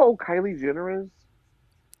know how old Kylie Jenner is?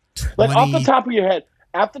 20. Like off the top of your head,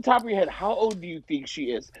 how old do you think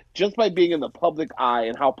she is? Just by being in the public eye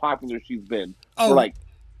and how popular she's been for like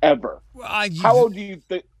ever. How old do you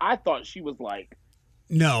think? I thought she was like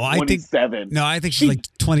 27. I think she's like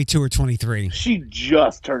 22 or 23. She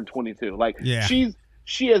just turned 22. Like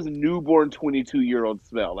she has newborn 22-year-old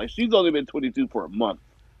smell. Like she's only been 22 for a month.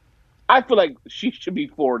 I feel like she should be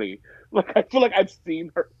 40. Like I feel like I've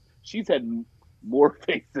seen her. She's had more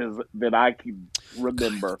faces than I can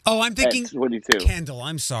remember. Oh, I'm thinking 22. Kendall.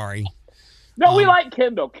 I'm sorry. No, we like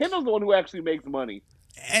Kendall. Kendall's the one who actually makes money.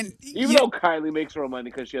 And even though Kylie makes her own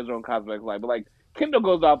money because she has her own cosmetic line, but like Kendall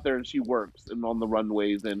goes out there and she works and on the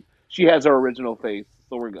runways and she has her original face,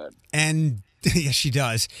 so we're good. And yes, she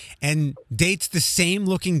does, and dates the same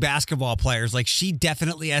looking basketball players. Like she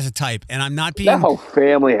definitely has a type, and I'm not being. That whole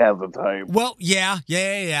family has a type. Well, yeah.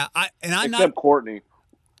 I'm Except Courtney.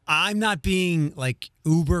 I'm not being like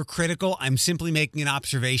uber critical. I'm simply making an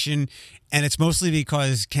observation. And it's mostly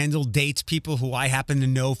because Kendall dates people who I happen to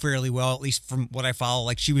know fairly well, at least from what I follow.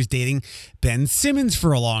 Like she was dating Ben Simmons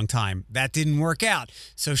for a long time. That didn't work out.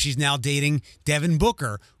 So she's now dating Devin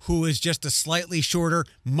Booker, who is just a slightly shorter,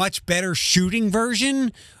 much better shooting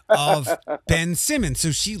version of Ben Simmons.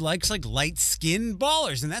 So she likes like light-skinned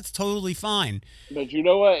ballers, and that's totally fine. But you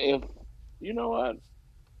know what?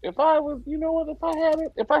 If I was, if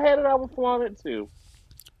I had it, I would flaunt it too.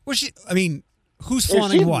 Well, I mean, who's And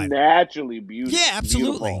flaunting she's what? naturally beautiful. Yeah,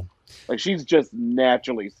 absolutely. Beautiful. Like she's just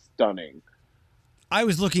naturally stunning. I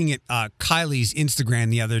was looking at Kylie's Instagram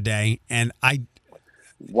the other day, and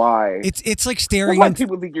Why? it's like That's staring why into,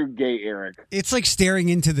 people think you're gay, Eric. it's like staring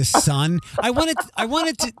into the sun. I wanted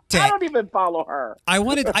to I don't even follow her.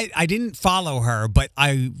 I didn't follow her, but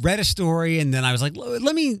I read a story and then I was like,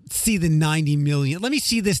 let me see the 90 million. Let me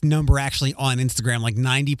see this number actually on Instagram, like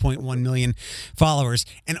 90.1 million followers.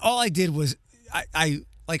 And all I did was I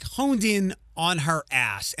like honed in on her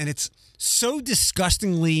ass, and it's so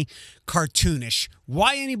disgustingly cartoonish.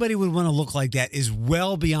 Why anybody would want to look like that is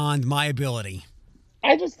well beyond my ability.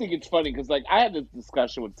 I just think it's funny because like I had this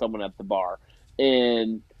discussion with someone at the bar,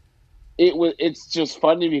 and it's just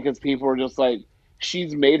funny because people were just like,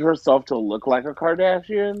 she's made herself to look like a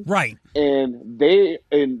Kardashian, Right. and the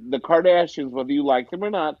Kardashians, whether you like them or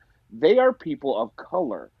not, they are people of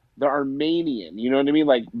color. They're Armenian. You know what I mean?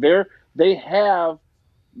 Like they have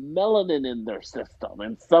melanin in their system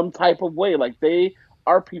in some type of way. Like they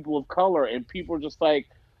are people of color, and people are just like,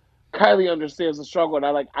 Kylie understands the struggle, and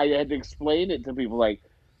I had to explain it to people like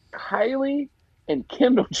Kylie and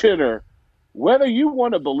Kendall Jenner, whether you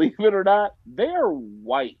want to believe it or not, they're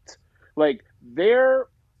white. Like their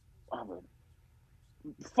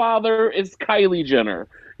father is Kylie Jenner.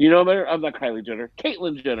 You know, I'm not Kylie Jenner,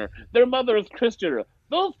 Caitlyn Jenner. Their mother is Kris Jenner.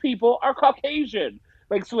 Those people are Caucasian.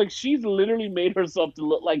 Like she's literally made herself to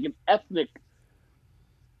look like an ethnic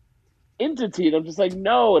entity, and I'm just like,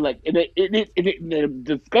 no, and like, the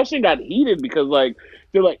discussion got heated because like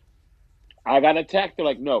they're like, I got attacked. They're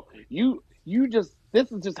like, no, you just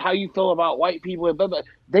this is just how you feel about white people, and blah, blah.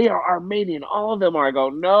 They are Armenian, all of them are. I go,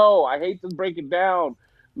 no, I hate to break it down.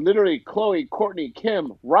 Literally, Khloe, Courtney,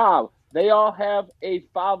 Kim, Rob, they all have a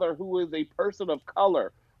father who is a person of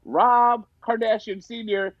color. Rob Kardashian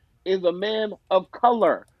Sr. is a man of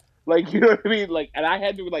color. Like, you know what I mean? Like, and I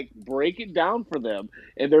had to like break it down for them,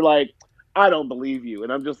 and they're like, I don't believe you.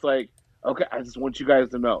 And I'm just like, okay, I just want you guys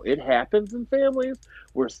to know it happens in families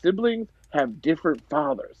where siblings have different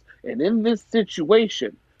fathers. And in this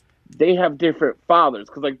situation, they have different fathers.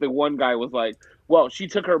 Because, like, the one guy was like, well, she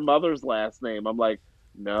took her mother's last name. I'm like,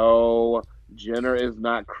 no, Jenner is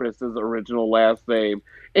not Chris's original last name.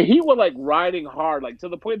 And he was, like, riding hard, like, to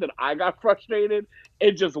the point that I got frustrated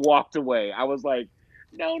and just walked away. I was like,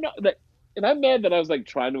 no. And I'm mad that I was like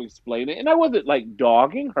trying to explain it, and I wasn't like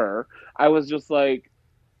dogging her. I was just like,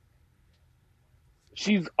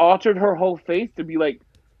 she's altered her whole face to be like,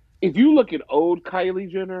 if you look at old Kylie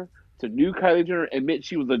Jenner to new Kylie Jenner, admit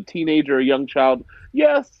she was a teenager, a young child,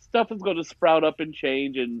 yes, stuff is going to sprout up and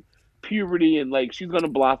change, and puberty, and like she's going to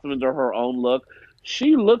blossom into her own look.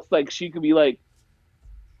 She looks like she could be like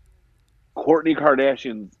Kourtney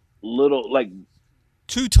Kardashian's little like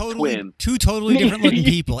Two totally different looking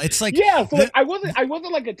people. It's like, yeah. So like, I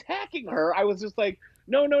wasn't like attacking her. I was just like,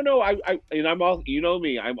 no. And I'm also, you know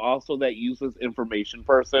me, I'm also that useless information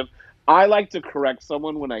person. I like to correct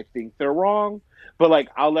someone when I think they're wrong, but like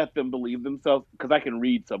I'll let them believe themselves because I can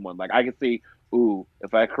read someone. Like I can see, ooh,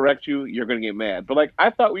 if I correct you, you're gonna get mad. But like I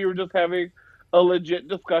thought we were just having a legit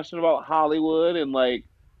discussion about Hollywood, and like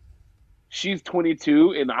she's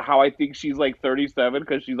 22 and how I think she's like 37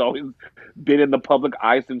 because she's always been in the public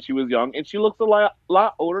eye since she was young, and she looks a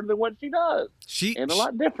lot older than what she does, and a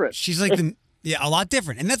lot different. She's like a lot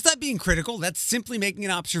different, and that's not being critical. That's simply making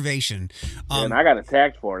an observation. And I got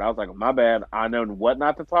attacked for it. I was like, my bad. I know what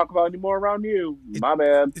not to talk about anymore around you. My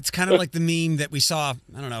bad. It's kind of like the meme that we saw,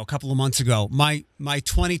 I don't know, a couple of months ago. My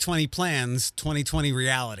 2020 plans, 2020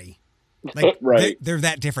 reality. Like right. they're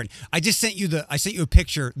that different. I sent you a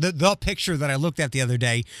picture, the picture that I looked at the other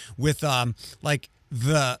day with like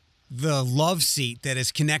the love seat that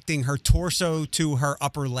is connecting her torso to her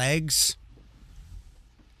upper legs.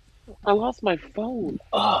 I lost my phone.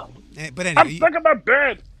 Oh. But anyway, I'm stuck in my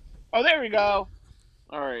bed. Oh, there we go.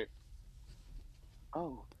 All right.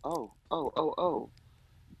 Oh.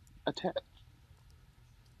 Attach.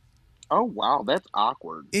 Oh wow, that's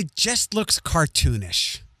awkward. It just looks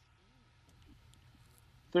cartoonish.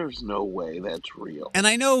 There's no way that's real. And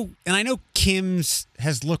I know Kim's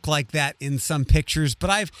has looked like that in some pictures, but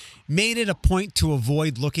I've made it a point to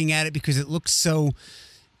avoid looking at it because it looks so.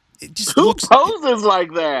 It just Who looks poses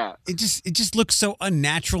like that? It just looks so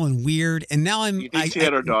unnatural and weird. And now You think she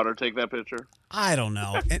had her daughter take that picture? I don't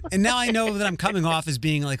know. And now I know that I'm coming off as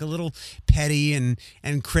being like a little petty and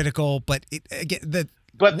critical. But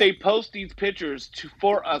But they post these pictures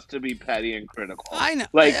for us to be petty and critical. I know.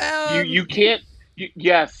 Like you can't.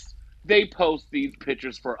 Yes, they post these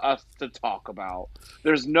pictures for us to talk about.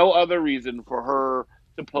 There's no other reason for her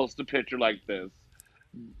to post a picture like this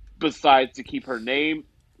besides to keep her name,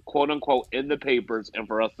 quote unquote, in the papers and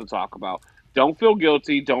for us to talk about. Don't feel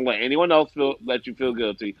guilty. Don't let anyone else let you feel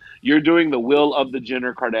guilty. You're doing the will of the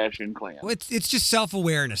Jenner Kardashian clan. Well, it's just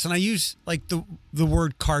self-awareness, and I use like the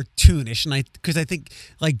word cartoonish, and because I think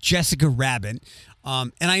like Jessica Rabbit,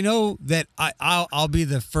 and I know that I'll be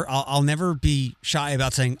the first. I'll never be shy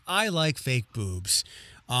about saying I like fake boobs.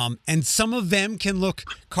 And some of them can look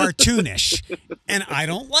cartoonish, and I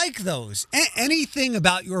don't like those. Anything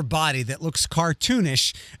about your body that looks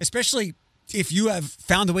cartoonish, especially if you have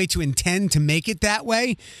found a way to intend to make it that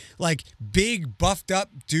way, like big buffed up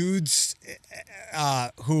dudes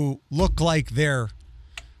who look like they're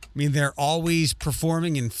always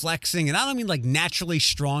performing and flexing. And I don't mean like naturally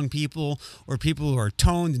strong people or people who are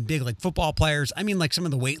toned and big like football players. I mean like some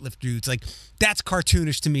of the weightlift dudes. Like that's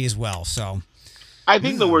cartoonish to me as well. So I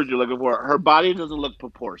think the word you're looking for, her body doesn't look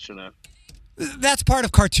proportionate. That's part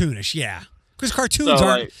of cartoonish, yeah. Because cartoons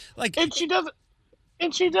aren't like and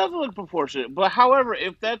she doesn't look proportionate. But however,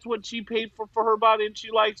 if that's what she paid for her body and she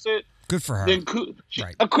likes it, good for her. Then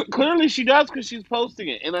clearly she does because she's posting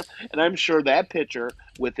it, and I'm sure that picture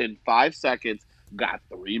within 5 seconds got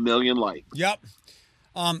 3 million likes. Yep.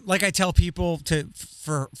 Like I tell people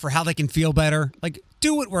for how they can feel better, like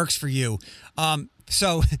do what works for you.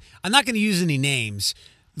 So I'm not going to use any names.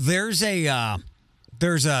 There's a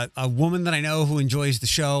woman that I know who enjoys the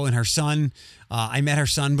show, and her son. I met her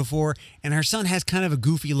son before, and her son has kind of a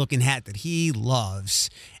goofy looking hat that he loves.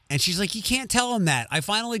 And she's like, you can't tell him that. I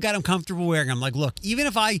finally got him comfortable wearing it. I'm like, look, even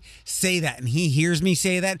if I say that and he hears me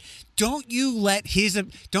say that, you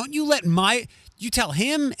tell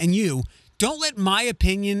him and don't let my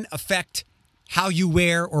opinion affect how you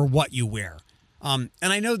wear or what you wear. And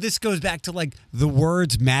I know this goes back to like the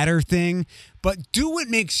words matter thing, but do what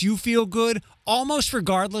makes you feel good, almost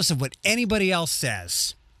regardless of what anybody else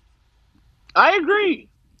says. I agree.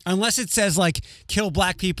 Unless it says like kill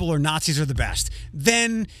black people or Nazis are the best.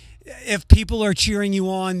 Then if people are cheering you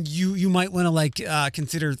on, you might want to like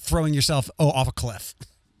consider throwing yourself off a cliff.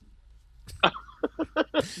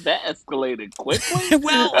 That escalated quickly.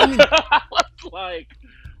 Well, I mean, I was like,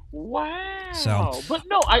 wow. So, but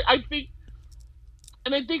no, I think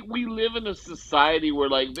we live in a society where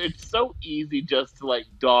like it's so easy just to like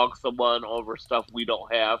dog someone over stuff we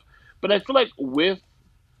don't have. But I feel like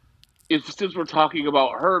since we're talking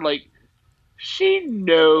about her, like she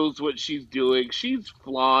knows what she's doing. She's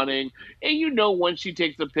flaunting, and when she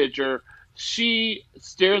takes a picture, she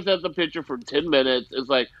stares at the picture for 10 minutes. It's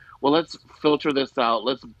like, well, let's filter this out.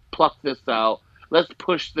 Let's pluck this out. Let's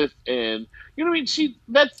push this in. You know what I mean?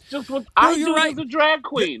 That's just what I do as a drag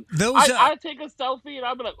queen. I take a selfie and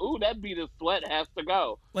I'm like, ooh, that bead of sweat has to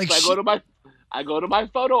go. Like so I go to my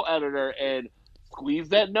photo editor and squeeze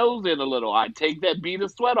that nose in a little. I take that bead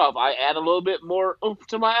of sweat off. I add a little bit more oomph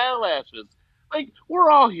to my eyelashes. Like,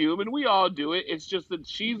 we're all human. We all do it. It's just that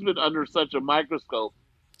she's been under such a microscope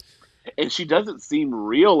and she doesn't seem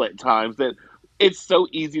real at times that it's so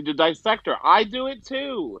easy to dissect her. I do it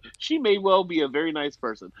too. She may well be a very nice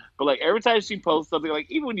person, but like every time she posts something, like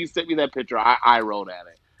even when you sent me that picture, I wrote at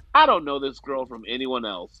it. I don't know this girl from anyone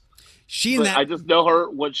else. I just know her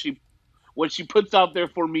what she puts out there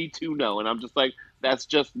for me to know, and I'm just like, that's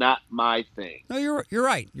just not my thing. No, you're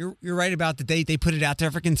right. You're right about that. They put it out there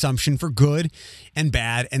for consumption for good and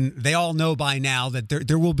bad, and they all know by now that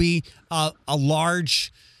there will be a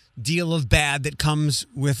large deal of bad that comes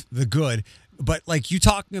with the good. But like you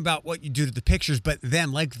talking about what you do to the pictures, but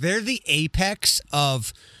them, like they're the apex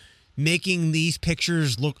of making these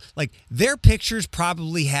pictures look like their pictures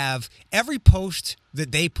probably have every post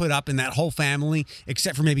that they put up in that whole family,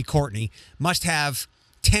 except for maybe Courtney, must have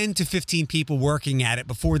 10 to 15 people working at it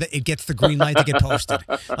before it gets the green light to get posted.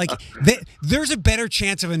 Like there's a better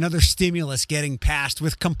chance of another stimulus getting passed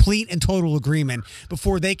with complete and total agreement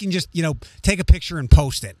before they can just, take a picture and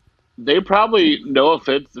post it. They probably, no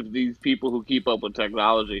offense to these people who keep up with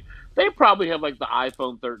technology, they probably have like the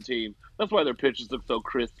iPhone 13. That's why their pictures look so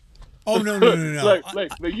crisp. Oh no!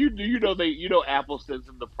 Apple sends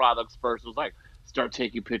them the products first. It was like, start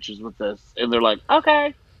taking pictures with this, and they're like,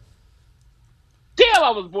 okay. damn,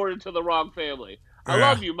 I was born into the wrong family. I Yeah.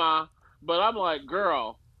 love you, Ma, but I'm like,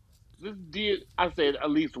 girl, I say it at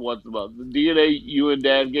least once a month. The DNA you and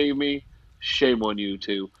Dad gave me, shame on you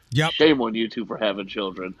two. Yep. Shame on you two for having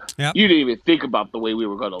children. Yep. You didn't even think about the way we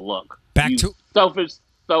were going to look. Back You to selfish,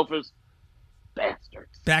 selfish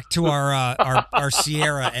bastards. back to our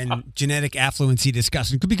Sierra and genetic affluency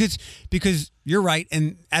discussion because you're right,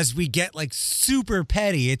 and as we get like super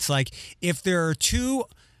petty, it's like if there are two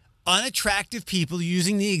unattractive people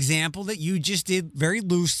using the example that you just did very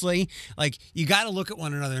loosely, like you got to look at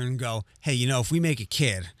one another and go, hey, if we make a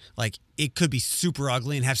kid, like it could be super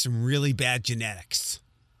ugly and have some really bad genetics.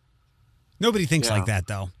 Nobody thinks Yeah. like that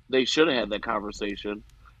though. They should have had that conversation.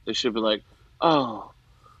 They should be like, oh,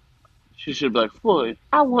 she should be like, Floyd,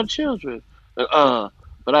 I want children. Like,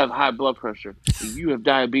 but I have high blood pressure. And you have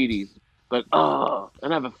diabetes. Like, and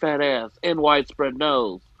I have a fat ass and widespread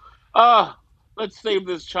nose. Let's save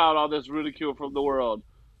this child all this ridicule from the world.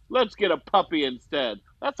 Let's get a puppy instead.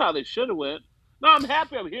 That's how they should have went. No, I'm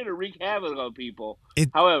happy I'm here to wreak havoc on people.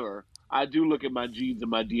 However, I do look at my genes and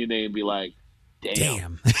my DNA and be like,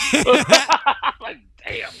 damn. Like,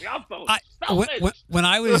 damn, y'all so selfish. When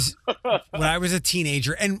I was a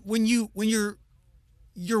teenager, and when you're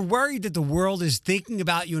worried that the world is thinking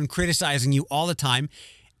about you and criticizing you all the time,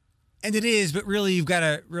 and it is, but really you've got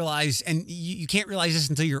to realize, and you can't realize this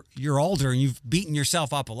until you're older and you've beaten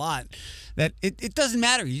yourself up a lot, that it doesn't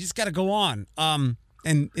matter. You just got to go on.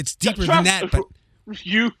 And it's deeper than that. But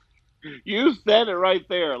you said it right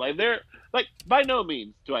there. Like by no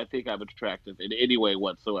means do I think I'm attractive in any way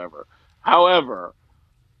whatsoever. However,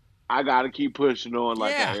 I got to keep pushing on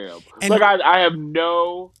like I am. And like I have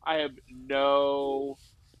no.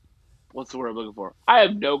 What's the word I'm looking for? I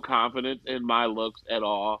have no confidence in my looks at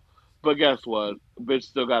all. But guess what? Bitch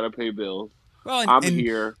still got to pay bills. well, I'm and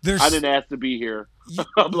here. I didn't ask to be here.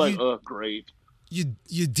 I'm like, great.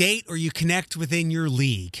 You date or you connect within your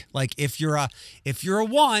league. Like if you're a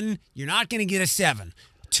 1, you're not going to get a 7.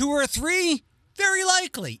 2 or 3, very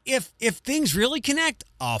likely. If things really connect,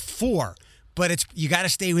 a 4. But you got to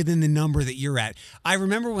stay within the number that you're at. I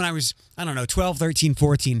remember when I was, 12, 13,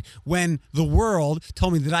 14, when the world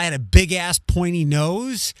told me that I had a big ass pointy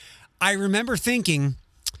nose. I remember thinking,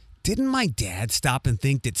 didn't my dad stop and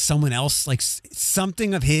think that someone else, like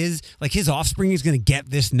something of his, like his offspring is going to get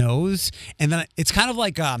this nose? And then it's kind of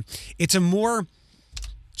like it's a more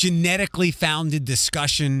genetically founded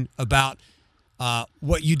discussion about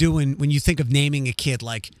what you do when you think of naming a kid.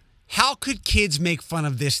 Like, how could kids make fun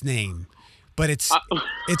of this name? But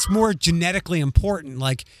it's more genetically important.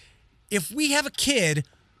 Like, if we have a kid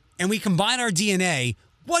and we combine our DNA,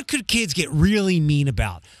 what could kids get really mean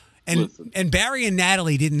about? And Barry and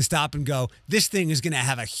Natalie didn't stop and go, this thing is going to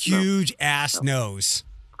have a huge ass nose.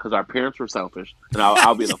 Because our parents were selfish. And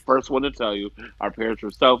I'll be the first one to tell you, our parents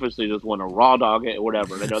were selfish. They just want to raw dog it or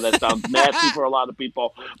whatever. And I know that sounds nasty for a lot of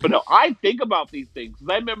people. But no, I think about these things.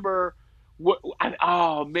 I remember,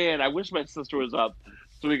 I wish my sister was up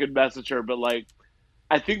so we could message her. But like,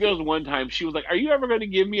 I think there was one time she was like, are you ever going to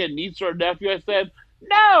give me a niece or a nephew? I said,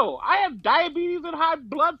 no, I have diabetes and high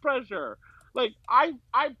blood pressure. Like, I'm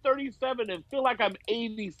 37 and feel like I'm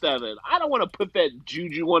 87. I don't want to put that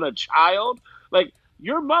juju on a child. Like,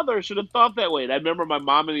 your mother should have thought that way. And I remember my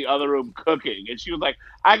mom in the other room cooking, and she was like,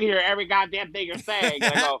 I can hear every goddamn thing you're saying.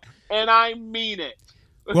 And I go, and I mean it.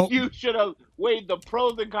 Well, you should have weighed the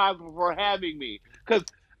pros and cons before having me. Because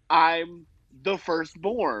I'm the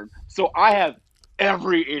firstborn. So I have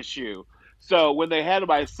every issue. So when they had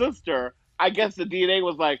my sister, I guess the DNA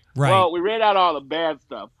was like, well, we ran out all the bad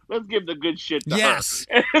stuff. Let's give the good shit to her.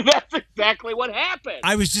 And that's exactly what happened.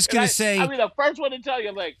 I was just going to say. I mean, the first one to tell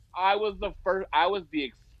you, like, I was the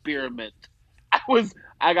experiment.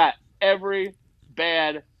 I got every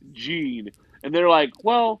bad gene. And they're like,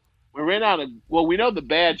 well, we know the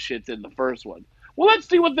bad shit's in the first one. Well, let's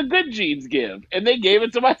see what the good genes give. And they gave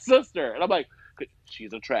it to my sister. And I'm like,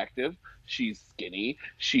 she's attractive. She's skinny.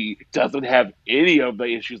 She doesn't have any of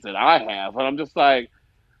the issues that I have. And I'm just like,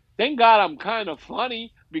 thank God I'm kind of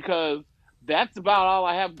funny because that's about all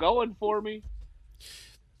I have going for me.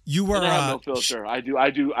 You were. And I have no filter. I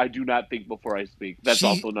do not think before I speak. That's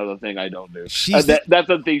also another thing I don't do. That's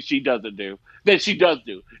the thing she doesn't do. That she does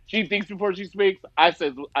do. She thinks before she speaks. I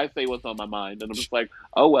say what's on my mind, and I'm just like,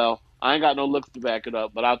 oh well, I ain't got no looks to back it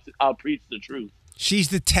up, but I'll preach the truth. She's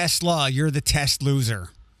the Tesla. You're the test loser.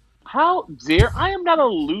 How dare I am not a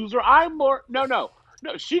loser. I'm more no.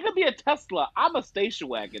 She could be a Tesla. I'm a station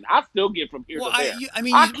wagon. I still get from here to there.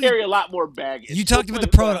 I carry a lot more baggage. You talked about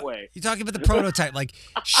the You talking about the prototype. Like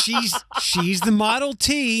she's the Model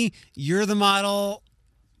T. You're the Model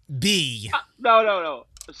B. No.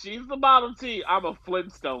 She's the Model T. I'm a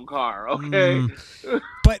Flintstone car. Okay.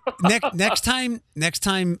 But next time,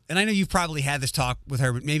 and I know you've probably had this talk with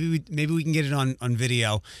her, but maybe we can get it on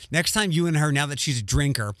video. Next time you and her, now that she's a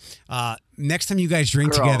drinker, next time you guys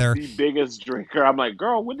drink Girl, together, the biggest drinker. I'm like,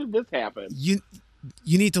 girl, when did this happen?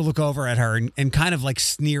 you need to look over at her and kind of like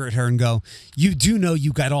sneer at her and go, you do know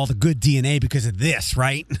you got all the good DNA because of this,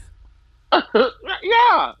 right?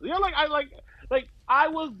 Yeah, like I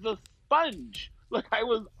was the sponge. Like I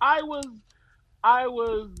was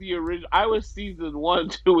the original. I was season 1,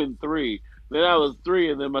 2, and 3. Then I was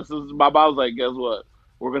 3, and then my mom was like, "Guess what?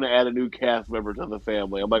 We're gonna add a new cast member to the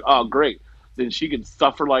family." I'm like, "Oh, great! Then she can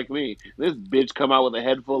suffer like me." This bitch come out with a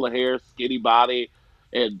head full of hair, skinny body,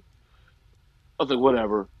 and I was like,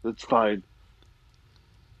 "Whatever, it's fine."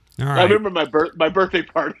 All I right. remember my birthday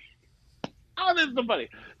party. Oh, this is so funny.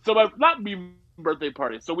 So my not me birthday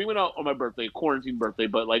party. So we went out on my birthday, quarantine birthday,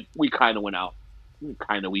 but like we kind of went out.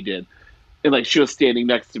 Kind of we did, and like she was standing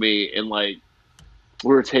next to me, and like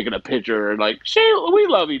we were taking a picture, and like we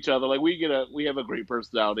love each other. Like we have a great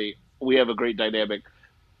personality. We have a great dynamic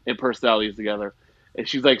and personalities together. And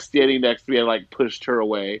she's like standing next to me, and like pushed her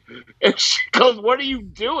away, and she goes, "What are you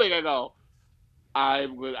doing?" I go,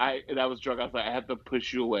 and I was drunk. I was like, "I have to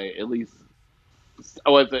push you away at least."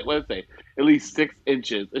 What did I say? At least 6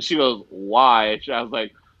 inches. And she goes, "Why?" I was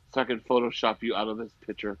like, "So I can Photoshop you out of this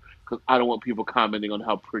picture because I don't want people commenting on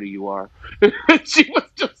how pretty you are." And she was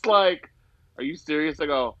just like, "Are you serious?" I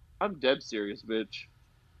go, "I'm dead serious, bitch.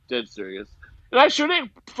 Dead serious." And I sure did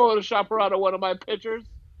Photoshop her out of one of my pictures.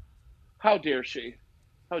 How dare she?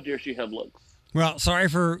 How dare she have looks? Well, sorry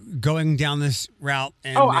for going down this route, Oh,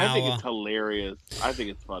 and I now, think it's hilarious. I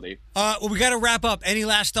think it's funny. well, we got to wrap up. Any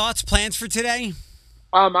last thoughts, plans for today?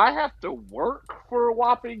 I have to work for a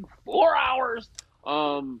whopping 4 hours.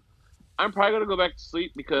 Um, I'm probably gonna go back to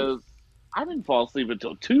sleep because I didn't fall asleep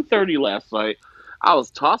until 2:30 last night. I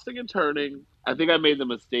was tossing and turning. I think I made the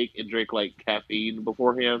mistake and drank like caffeine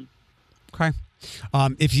beforehand. Okay.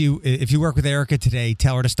 If you work with Erica today,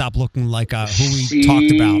 tell her to stop looking like who we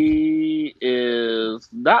talked about. She is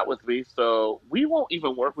not with me, so we won't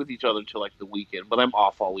even work with each other until like the weekend. But I'm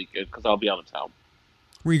off all weekend because I'll be out of town.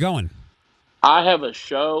 Where you going? I have a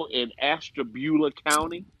show in Ashtabula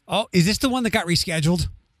County. Oh, is this the one that got rescheduled?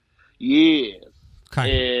 Yes,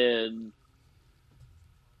 Okay. and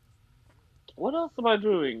what else am I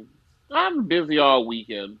doing? I'm busy all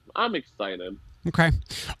weekend. I'm excited. Okay.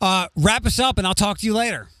 Wrap us up, and I'll talk to you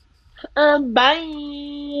later. Bye.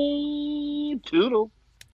 Toodles.